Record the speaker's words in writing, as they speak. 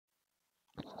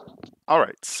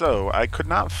Alright, so I could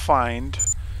not find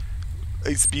a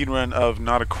speedrun of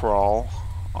Nauticrawl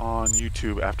on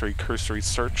YouTube after a cursory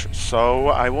search, so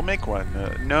I will make one.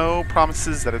 No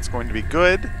promises that it's going to be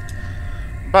good,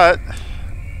 but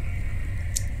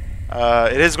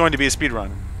it is going to be a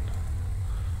speedrun.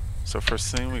 So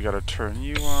first thing, we gotta turn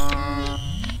you on.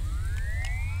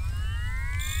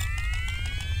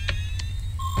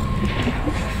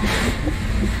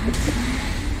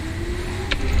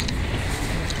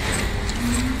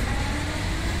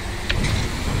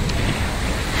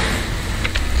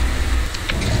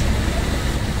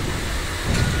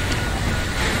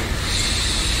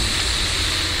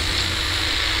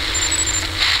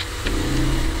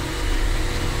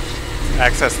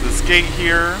 Access this gate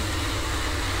here.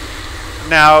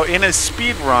 Now, in a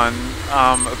speed run,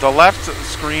 the left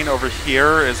screen over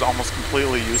here is almost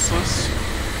completely useless.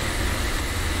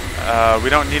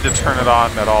 We don't need to turn it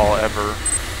on at all ever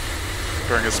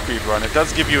during a speed run. It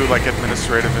does give you like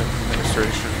administrative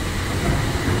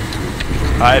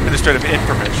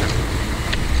information.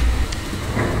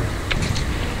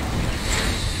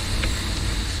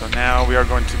 So now we are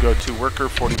going to go to worker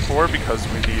 44 because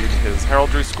we need his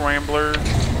heraldry scrambler.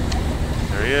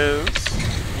 There he is.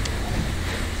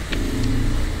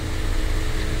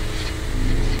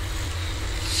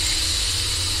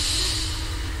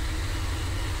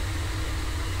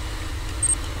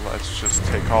 Let's just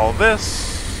take all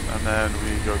this, and then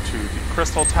we go to the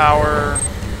crystal tower,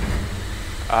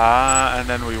 and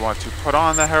then we want to put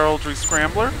on the heraldry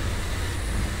scrambler.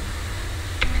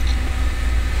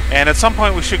 And at some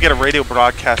point we should get a radio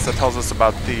broadcast that tells us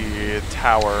about the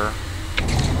tower.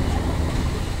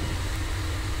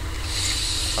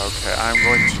 Okay, I'm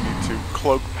going to need to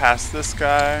cloak past this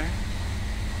guy.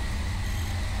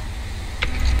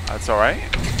 That's alright.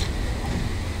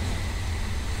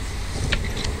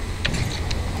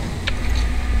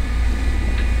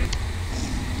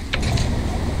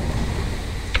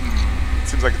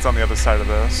 Seems like it's on the other side of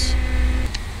this.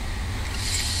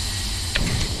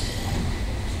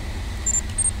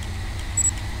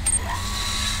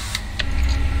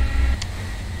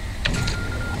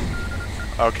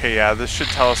 Okay, yeah, this should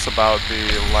tell us about the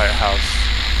lighthouse.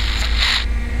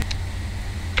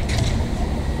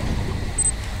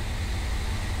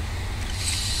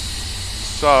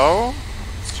 So,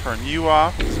 let's turn you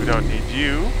off because we don't need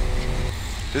you.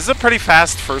 This is a pretty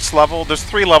fast first level. There's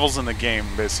 3 levels in the game,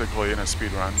 basically, in a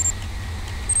speedrun.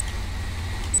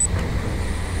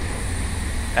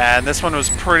 And this one was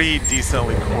pretty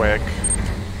decently quick.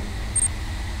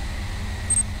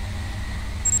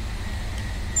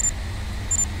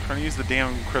 Trying to use the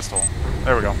damn crystal.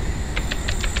 There we go.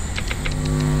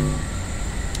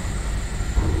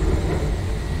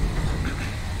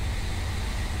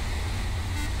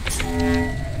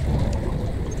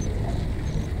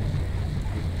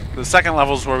 The second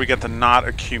level is where we get the knot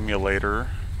accumulator,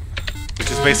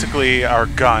 which is basically our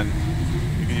gun.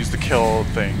 You can use to kill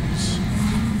things.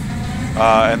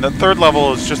 And the third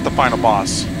level is just the final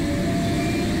boss.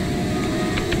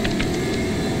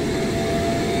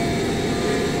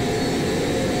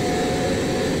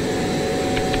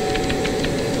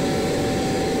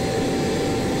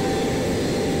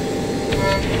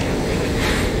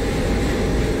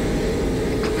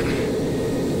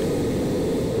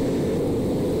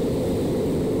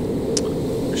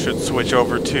 Should switch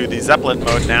over to the zeppelin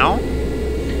mode now.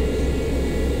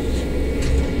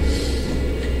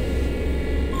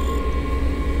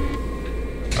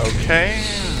 Okay.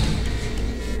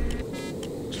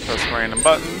 Just press random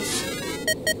buttons.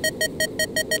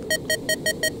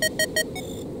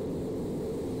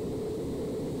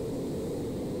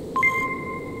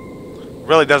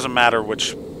 Really doesn't matter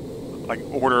which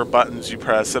order of buttons you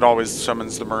press, it always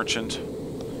summons the merchant.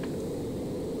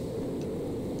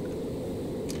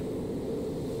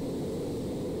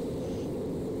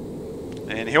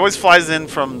 And he always flies in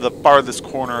from the farthest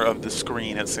corner of the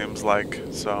screen, it seems like,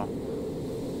 so.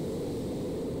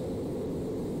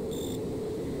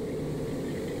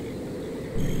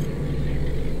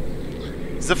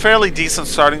 It's a fairly decent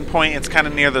starting point. It's kind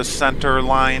of near the center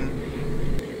line.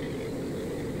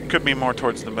 Could be more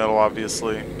towards the middle,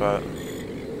 obviously, but.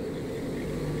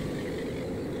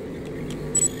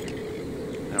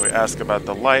 Now we ask about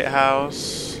the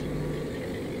lighthouse.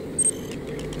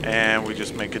 And we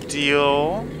just make a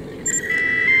deal.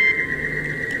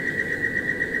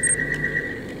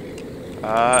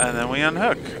 And then we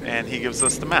unhook. And he gives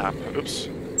us the map. Oops.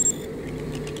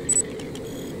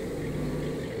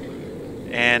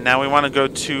 And now we want to go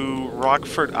to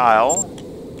Rockford Isle.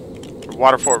 Or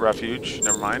Waterfort Refuge.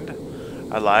 Never mind.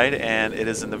 I lied. And it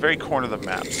is in the very corner of the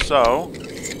map. So,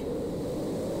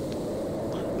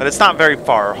 But it's not very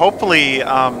far. Hopefully,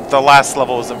 the last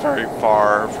level isn't very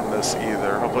far from this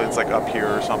either. Hopefully it's like up here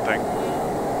or something.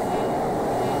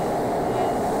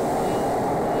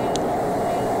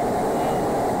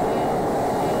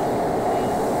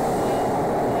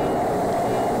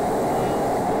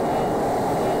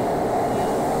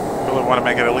 Really want to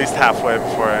make it at least halfway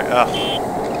before I... Ugh.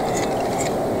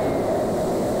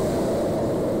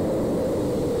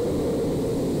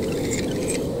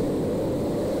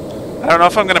 I don't know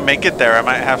if I'm going to make it there. I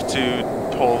might have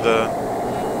to pull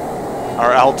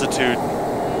our altitude.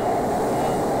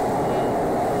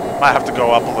 Might have to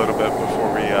go up a little bit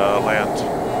before we land.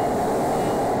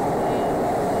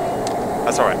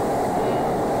 That's alright.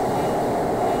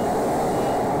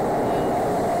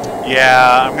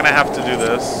 Yeah, I'm going to have to do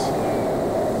this.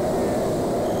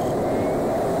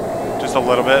 Just a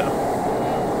little bit.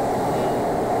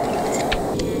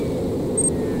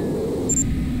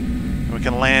 We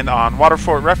can land on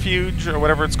Waterfort Refuge, or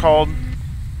whatever it's called.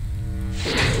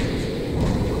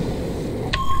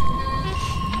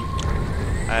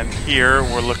 And here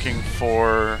we're looking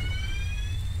for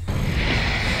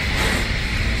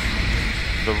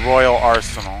the Royal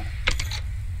Arsenal.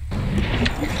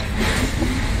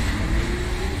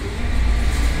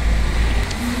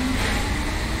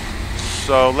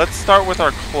 So let's start with our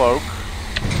cloak.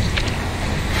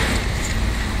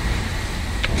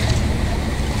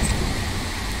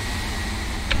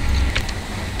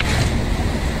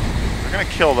 We're gonna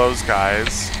kill those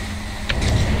guys.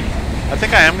 I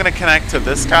think I am gonna connect to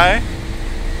this guy.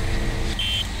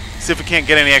 See if we can't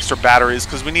get any extra batteries,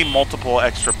 because we need multiple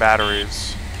extra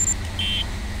batteries.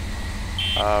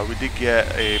 We did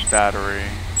get a battery.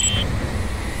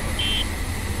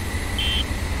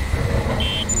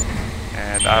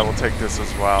 And I will take this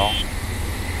as well.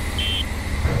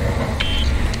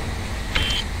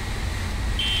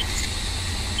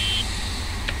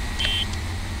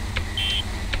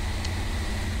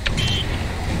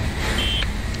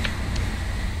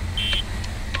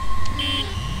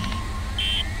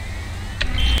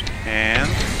 And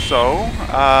so,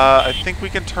 I think we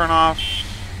can turn off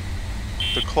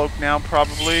the cloak now,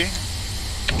 probably.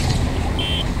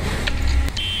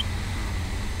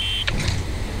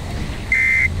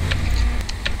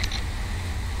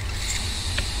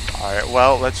 Alright,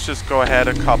 well, let's just go ahead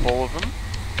a couple of them.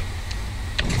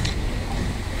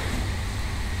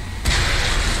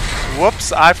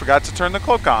 Whoops, I forgot to turn the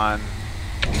cloak on.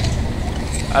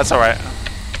 That's alright.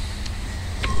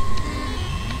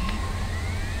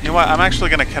 You know what, I'm actually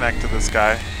going to connect to this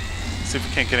guy. See if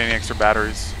we can't get any extra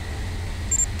batteries.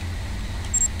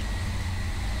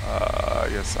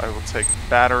 Yes, I will take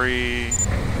battery.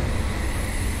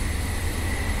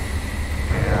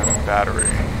 And battery.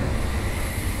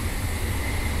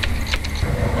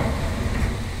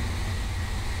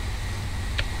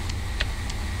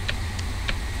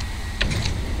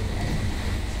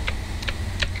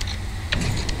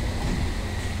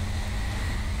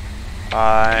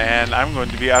 And I'm going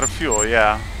to be out of fuel,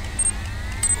 yeah.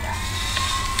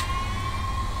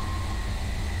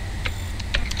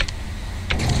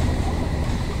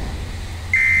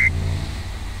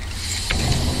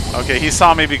 Okay, he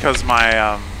saw me because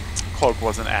my cloak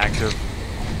wasn't active.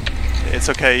 It's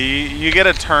okay, you get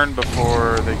a turn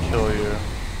before they kill you.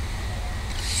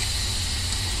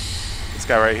 This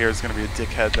guy right here is going to be a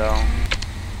dickhead, though.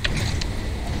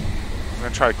 I'm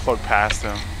going to try to cloak past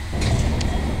him.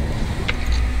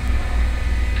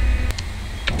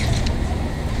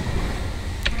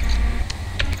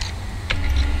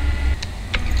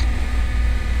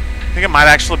 I think it might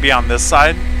actually be on this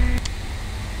side.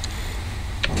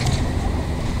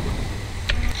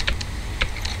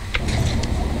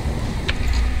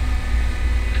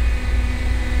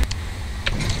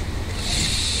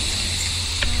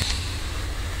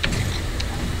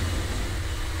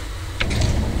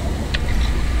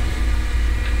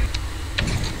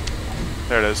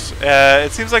 There it is.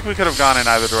 It seems like we could have gone in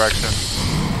either direction.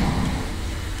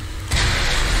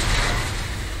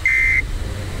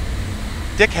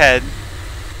 Dickhead.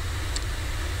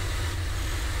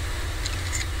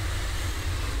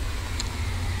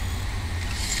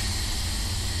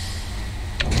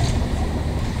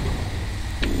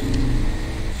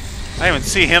 I didn't even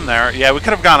see him there. Yeah, we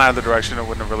could have gone either direction. It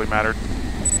wouldn't have really mattered.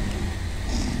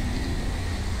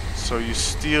 So you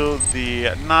steal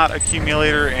the knot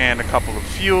accumulator and a couple of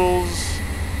fuels.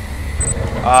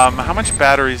 How much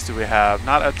batteries do we have?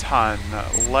 Not a ton.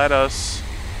 Let us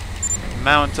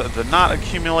mount the knot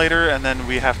accumulator, and then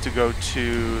we have to go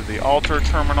to the altar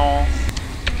terminal.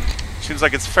 Seems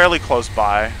like it's fairly close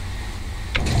by.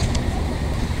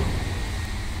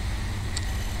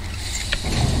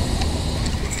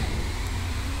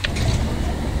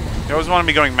 You always want to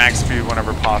be going max speed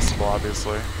whenever possible,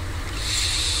 obviously.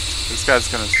 This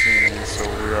guy's going to see me, so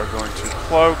we are going to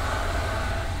cloak.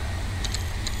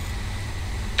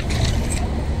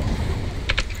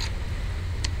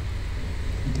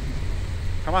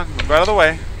 Come on, move out of the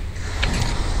way.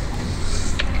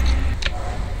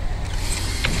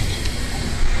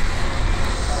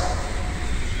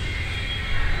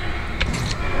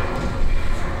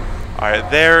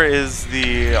 Alright, there is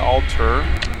the altar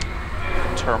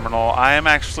terminal. I am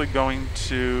actually going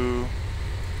to...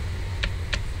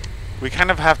 We kind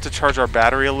of have to charge our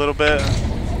battery a little bit.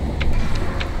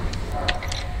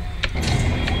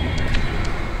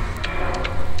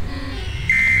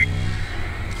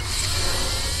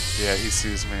 Yeah, he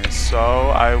sees me. So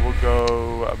I will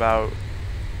go about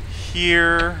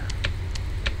here.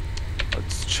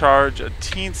 Let's charge a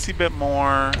teensy bit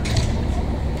more.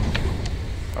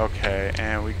 Okay,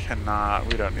 and we cannot,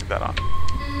 we don't need that on.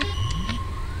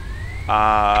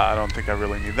 I don't think I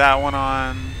really need that one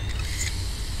on.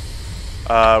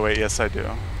 Wait, yes I do.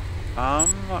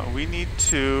 We need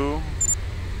to,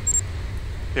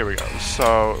 here we go.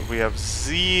 So we have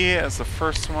Z as the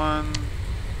first one.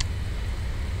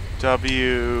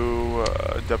 W,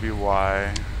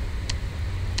 WY.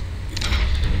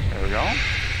 There we go.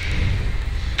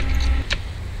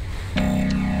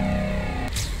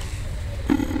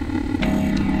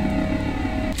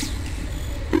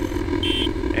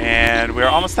 And we're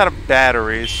almost out of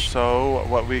batteries, so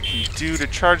what we can do to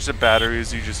charge the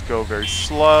batteries, you just go very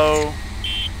slow,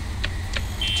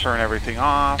 turn everything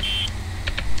off,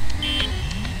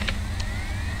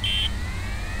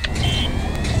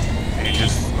 and you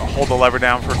just hold the lever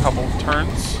down for a couple of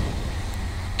turns.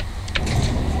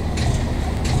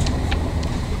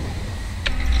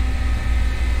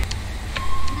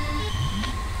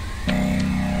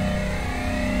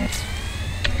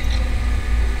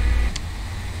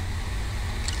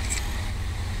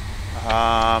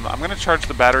 I'm going to charge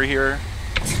the battery here.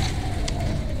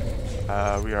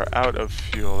 We are out of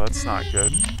fuel. That's not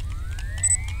good.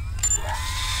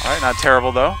 Alright, not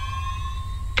terrible though.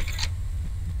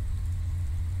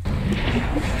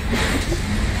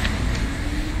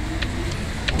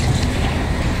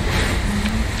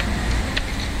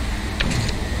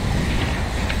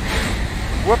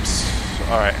 Whoops.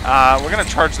 Alright, we're going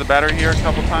to charge the battery here a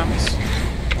couple times.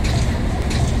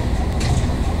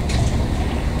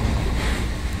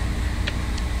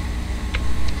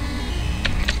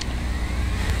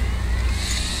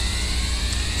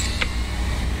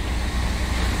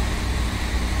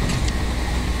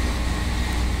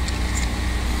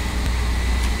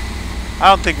 I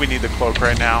don't think we need the cloak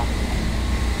right now.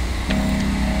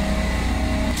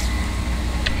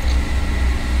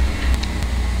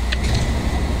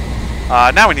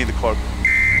 Now we need the cloak.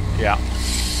 Yeah.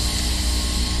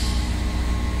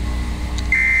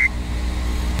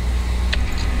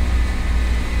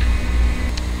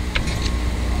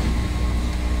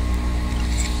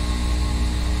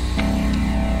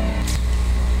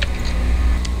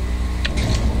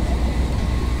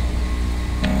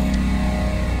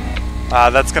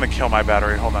 That's gonna kill my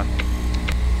battery. Hold on.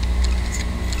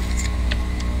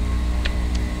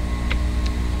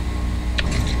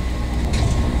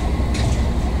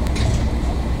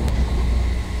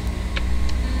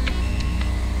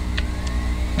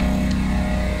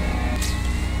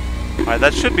 Alright,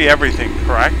 that should be everything,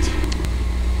 correct?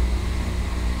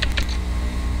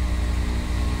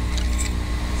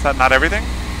 Is that not everything?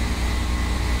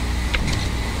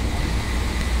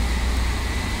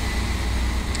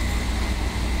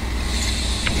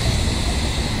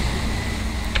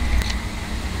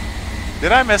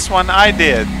 Did I miss one? I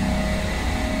did.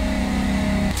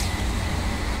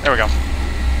 There we go.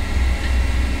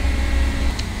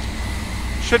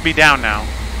 Should be down now.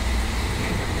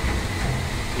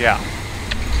 Yeah.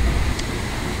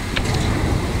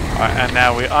 Alright, and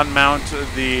now we unmount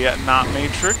the not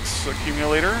matrix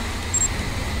accumulator.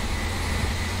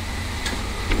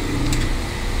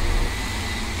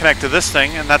 Connect to this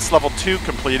thing, and that's level 2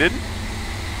 completed.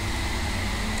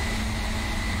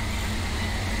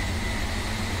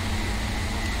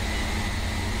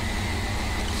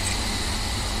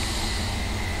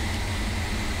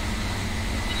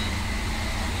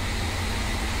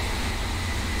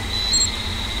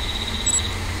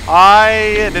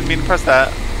 I didn't mean to press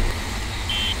that.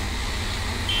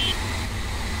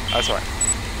 That's alright.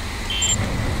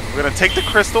 We're going to take the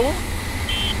crystal.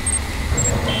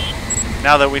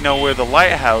 Now that we know where the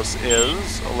lighthouse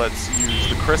is, let's use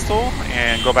the crystal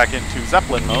and go back into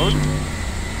Zeppelin mode.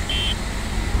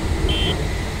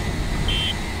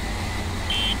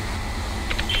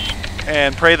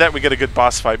 And pray that we get a good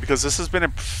boss fight, because this has been a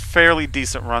fairly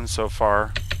decent run so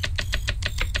far.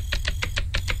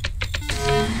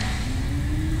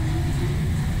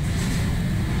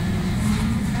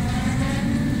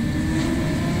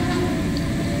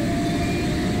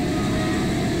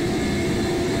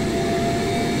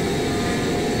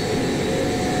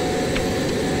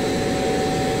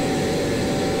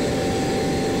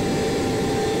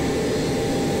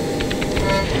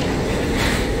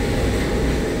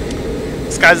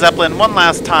 Sky Zeppelin one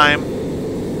last time.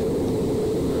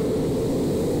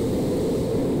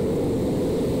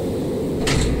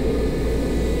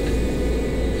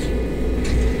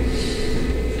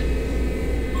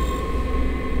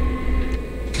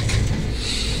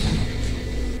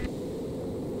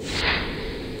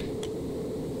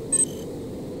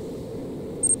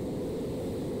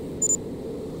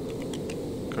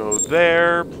 Go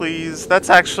there, please.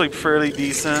 That's actually fairly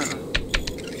decent.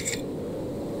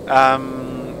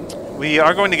 We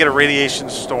are going to get a radiation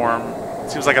storm.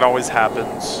 It seems like it always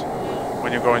happens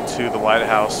when you're going to the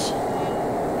lighthouse.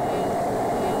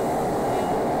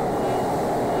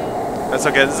 That's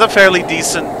okay. This is a fairly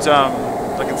decent,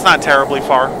 like, it's not terribly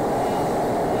far.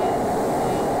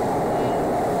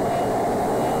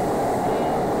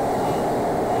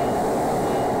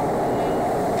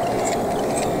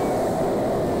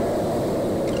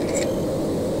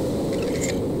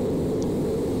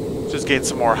 Just gain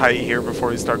some more height here before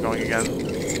we start going again.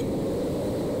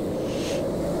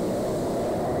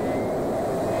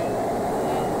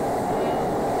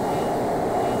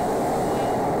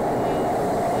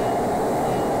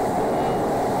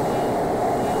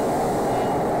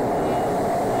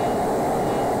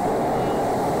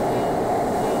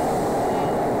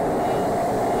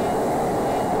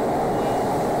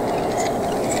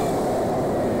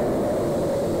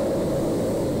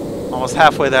 Almost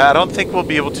halfway there. I don't think we'll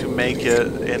be able to make it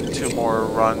in 2 more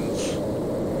runs.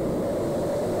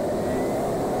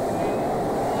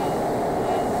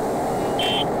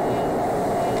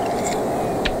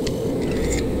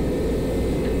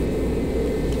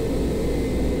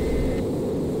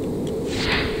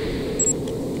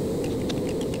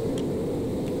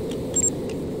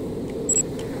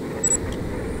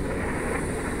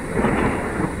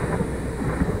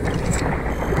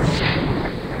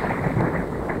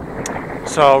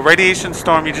 So, radiation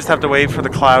storm, you just have to wait for the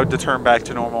cloud to turn back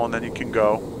to normal and then you can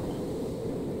go.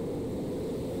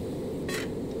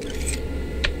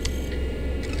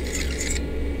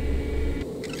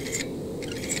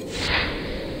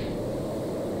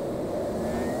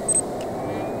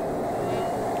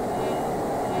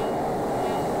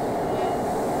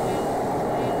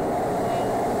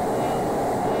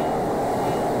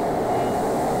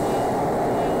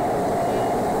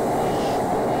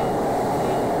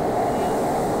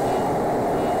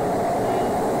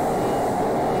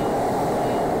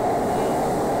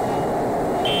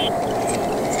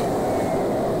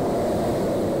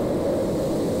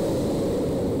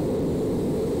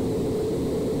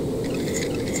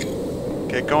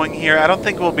 Okay, going here. I don't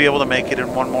think we'll be able to make it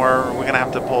in 1 more. We're gonna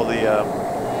have to pull the. We're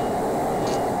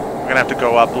gonna have to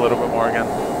go up a little bit more again.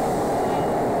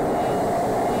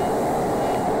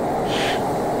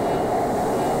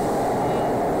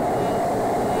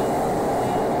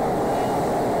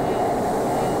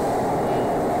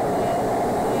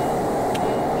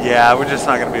 Yeah, we're just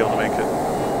not gonna be able to make it.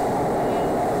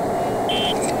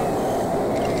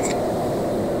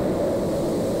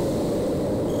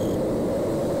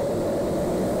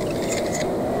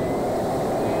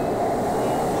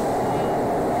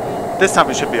 This time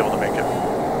we should be able to make it.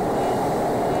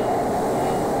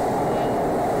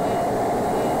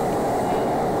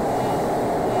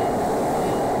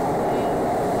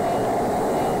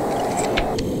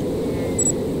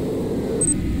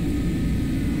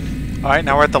 Alright,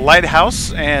 now we're at the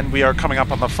lighthouse and we are coming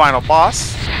up on the final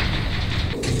boss.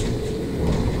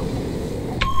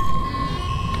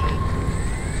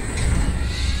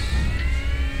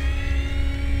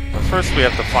 But first we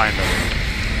have to find him.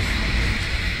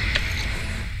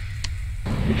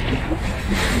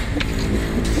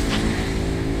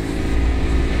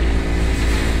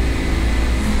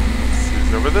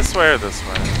 Over this way or this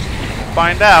way?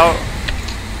 Find out.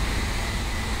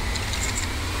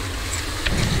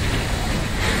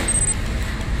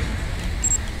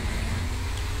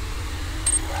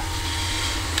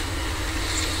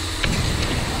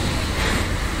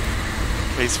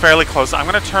 Okay, he's fairly close. I'm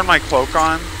going to turn my cloak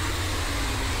on.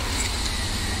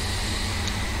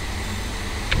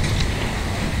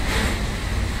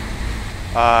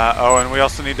 Oh, and we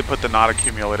also need to put the knot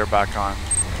accumulator back on.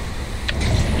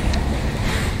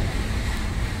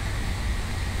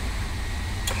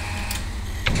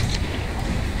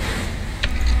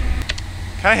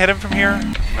 Can I hit him from here?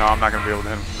 No, I'm not going to be able to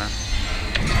hit him from there.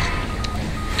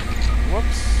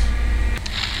 Whoops.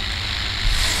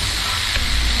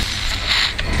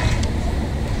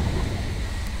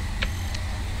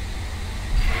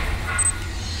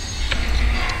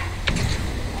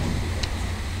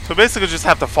 So basically just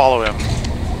have to follow him.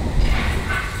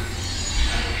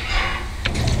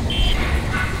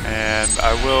 And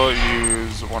I will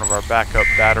use one of our backup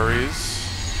batteries.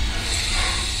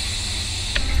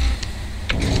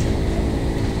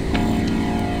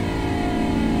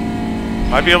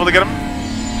 Might be able to get him.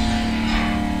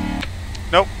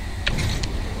 Nope.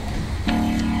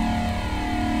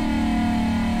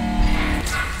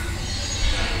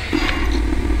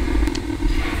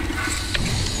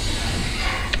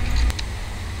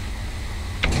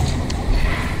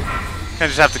 I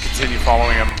just have to continue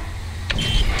following him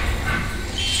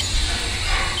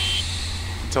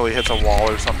until he hits a wall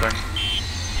or something.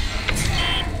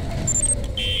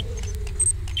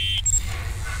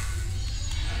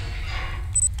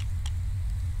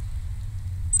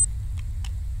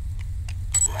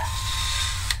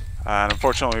 And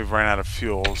unfortunately we've ran out of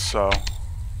fuel, so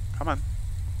come on.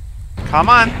 Come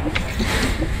on!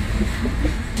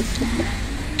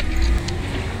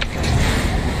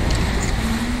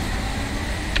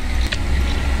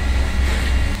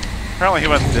 Apparently he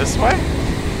went this way?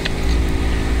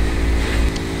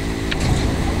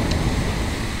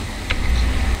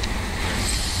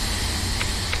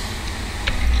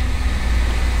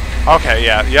 Okay,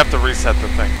 yeah, you have to reset the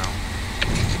thing now.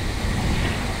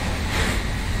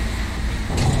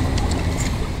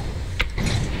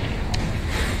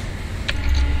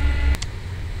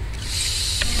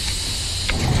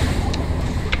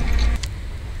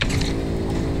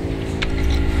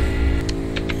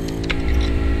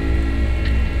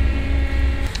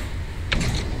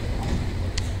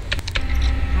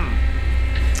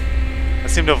 I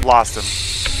seem to have lost him.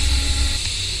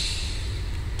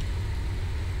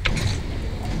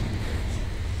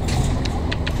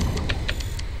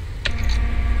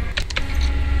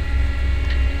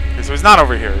 Okay, so he's not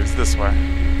over here, he's this way.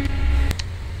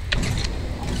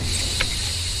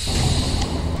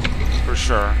 For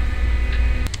sure.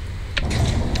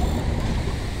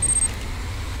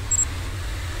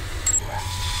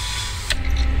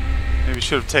 Maybe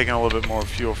should have taken a little bit more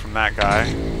fuel from that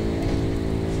guy.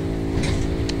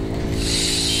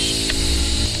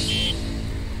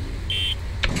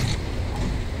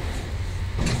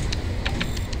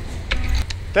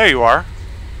 There you are.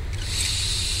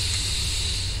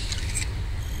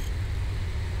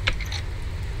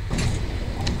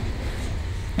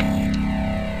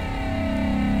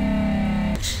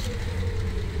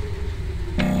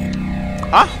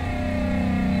 Huh?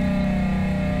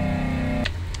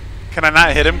 Can I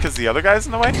not hit him because the other guy's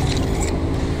in the way?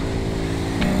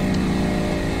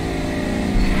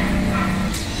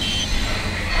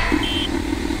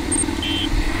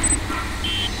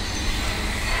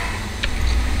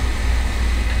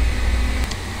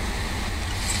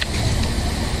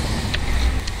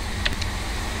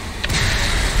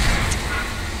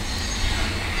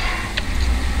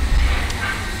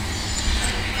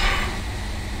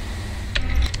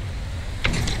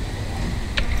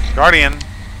 Guardian.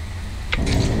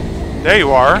 There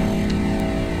you are.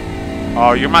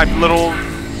 Oh, you're my little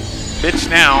bitch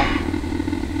now.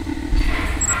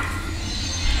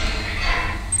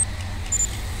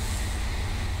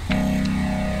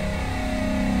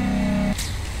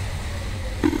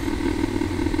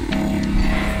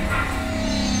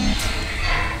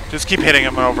 Just keep hitting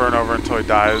him over and over until he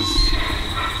dies.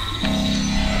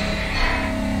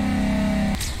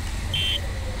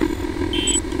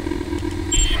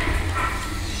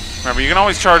 Remember, you can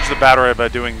always charge the battery by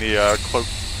doing the cloak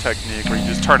technique, where you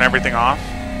just turn everything off.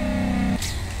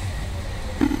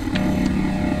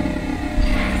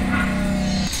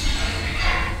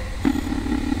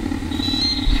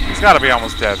 He's got to be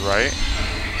almost dead, right?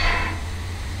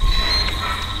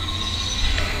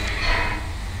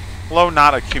 Low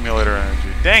not accumulator energy.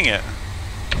 Dang it.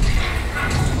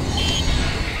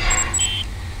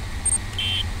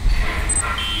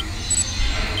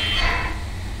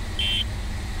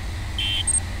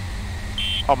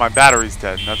 Oh, my battery's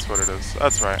dead. That's what it is.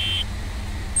 That's right.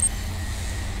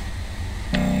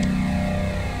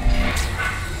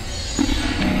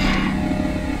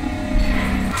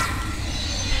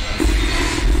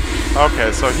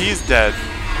 Okay, so he's dead.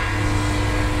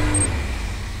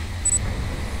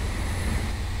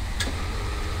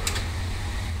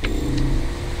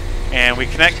 And we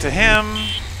connect to him.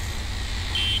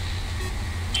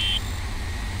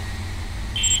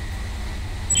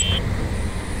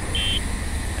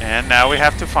 And now we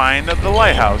have to find the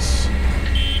lighthouse.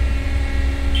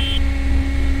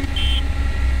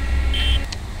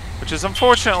 which is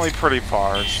unfortunately pretty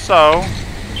far. So,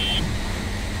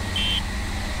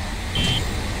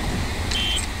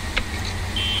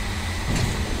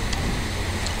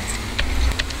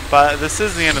 but this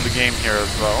is the end of the game here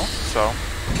as well, so.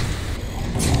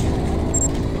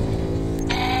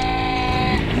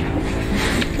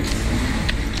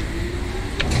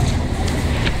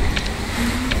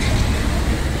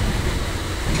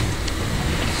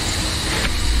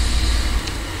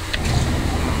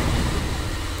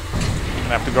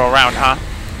 I have to go around, huh?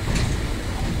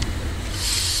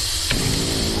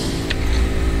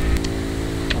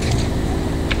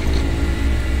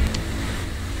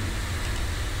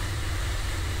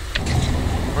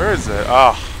 Where is it?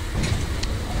 Oh.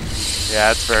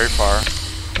 Yeah, it's very far.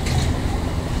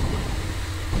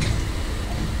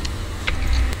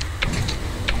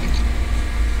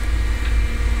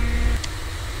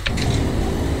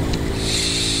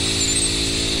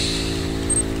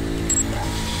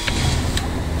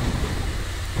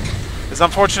 It's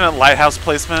unfortunate lighthouse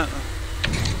placement.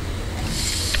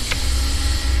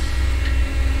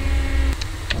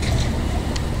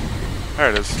 There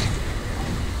it is.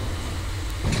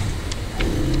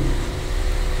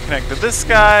 Connect to this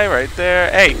guy right there.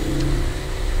 Hey!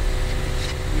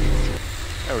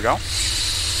 There we go.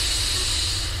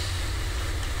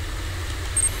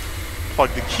 Plug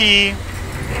the key.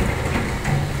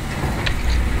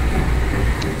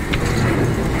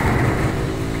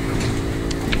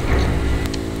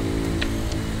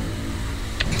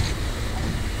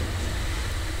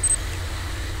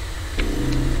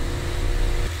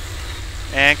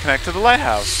 And connect to the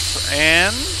lighthouse.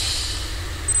 And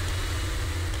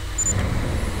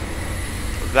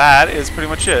that is pretty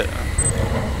much it.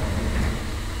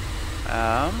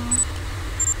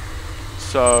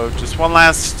 So just one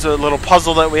last little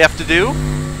puzzle that we have to do.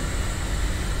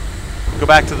 Go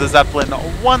back to the Zeppelin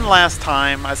one last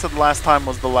time. I said the last time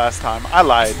was the last time. I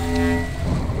lied.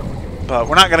 But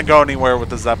we're not going to go anywhere with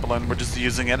the Zeppelin. We're just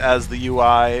using it as the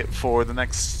UI for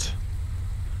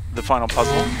the final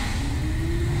puzzle.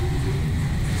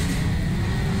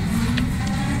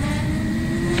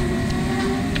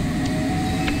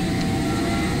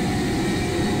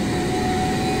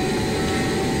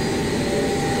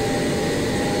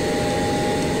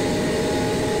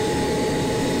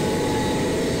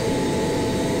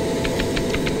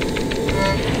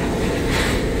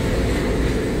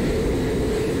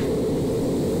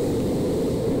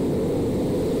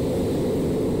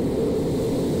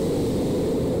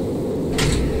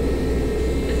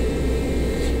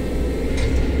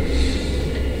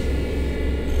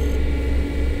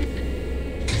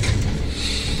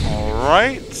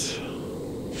 Right.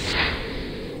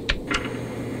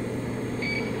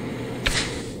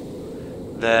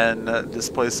 Then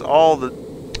displace all the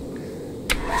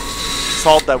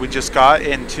salt that we just got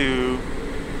into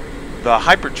the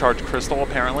hypercharged crystal,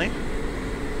 apparently.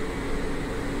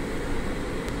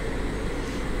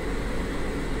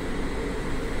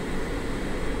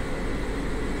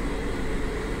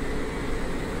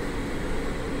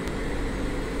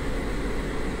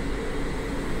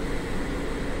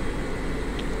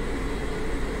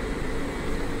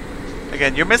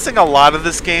 Again, you're missing a lot of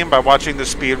this game by watching the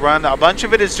speedrun. A bunch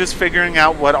of it is just figuring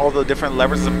out what all the different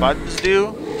levers and buttons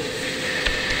do.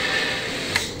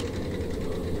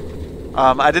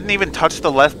 I didn't even touch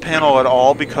the left panel at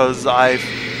all because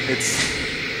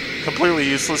it's completely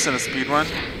useless in a speedrun.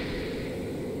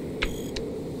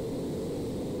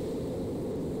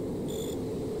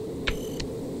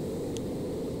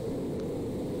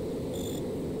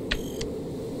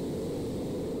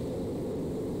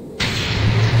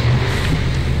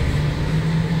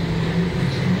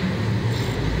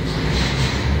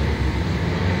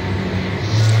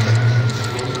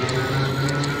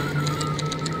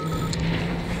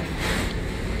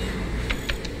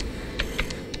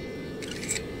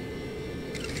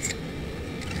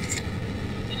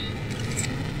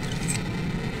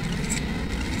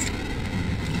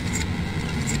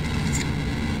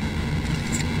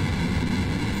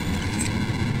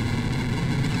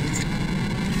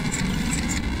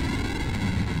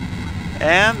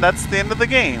 And that's the end of the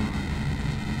game.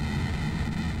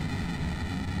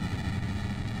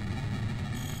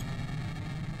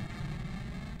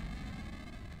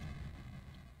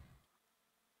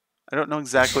 I don't know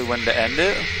exactly when to end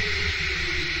it.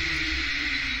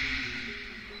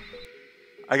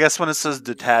 I guess when it says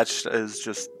detached is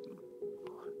just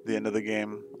the end of the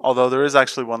game. Although there is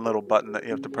actually one little button that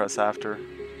you have to press after.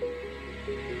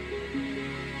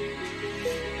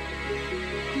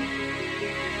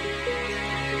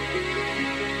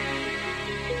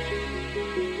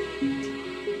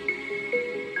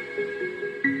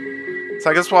 So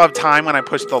I guess we'll have time when I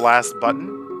push the last button.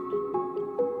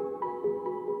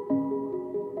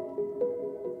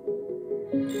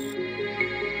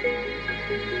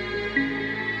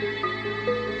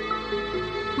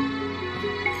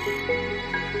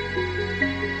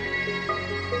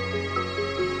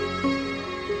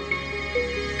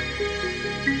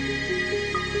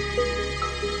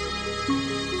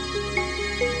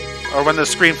 Or when the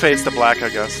screen fades to black, I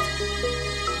guess.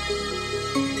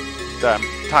 Damn.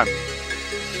 Time.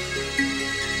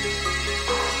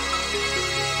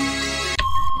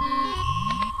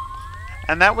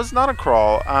 And that was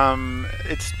Nauticrawl.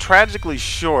 It's tragically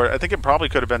short. I think it probably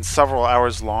could have been several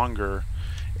hours longer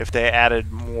if they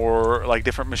added more, like,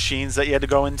 different machines that you had to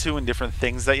go into and different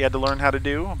things that you had to learn how to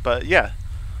do. But yeah,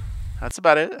 that's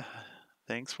about it.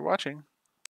 Thanks for watching.